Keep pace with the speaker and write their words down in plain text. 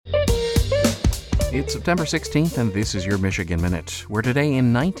It's September 16th, and this is your Michigan Minute, where today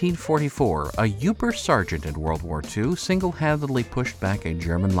in 1944, a Yooper sergeant in World War II single-handedly pushed back a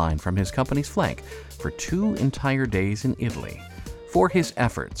German line from his company's flank for 2 entire days in Italy. For his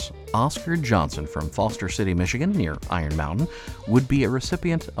efforts, Oscar Johnson from Foster City, Michigan, near Iron Mountain, would be a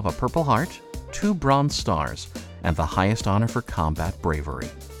recipient of a Purple Heart, 2 Bronze Stars, and the highest honor for combat bravery,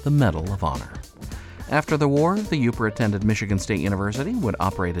 the Medal of Honor. After the war, the Yooper attended Michigan State University, would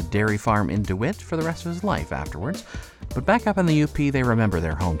operate a dairy farm in DeWitt for the rest of his life afterwards. But back up in the UP, they remember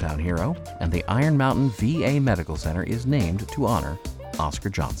their hometown hero, and the Iron Mountain VA Medical Center is named to honor Oscar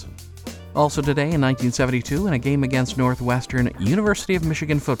Johnson. Also today in 1972, in a game against Northwestern, University of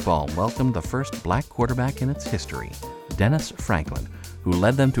Michigan football welcomed the first black quarterback in its history, Dennis Franklin, who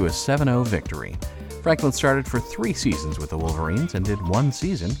led them to a 7-0 victory. Franklin started for 3 seasons with the Wolverines and did 1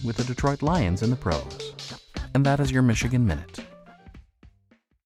 season with the Detroit Lions in the pros. And that is your Michigan Minute.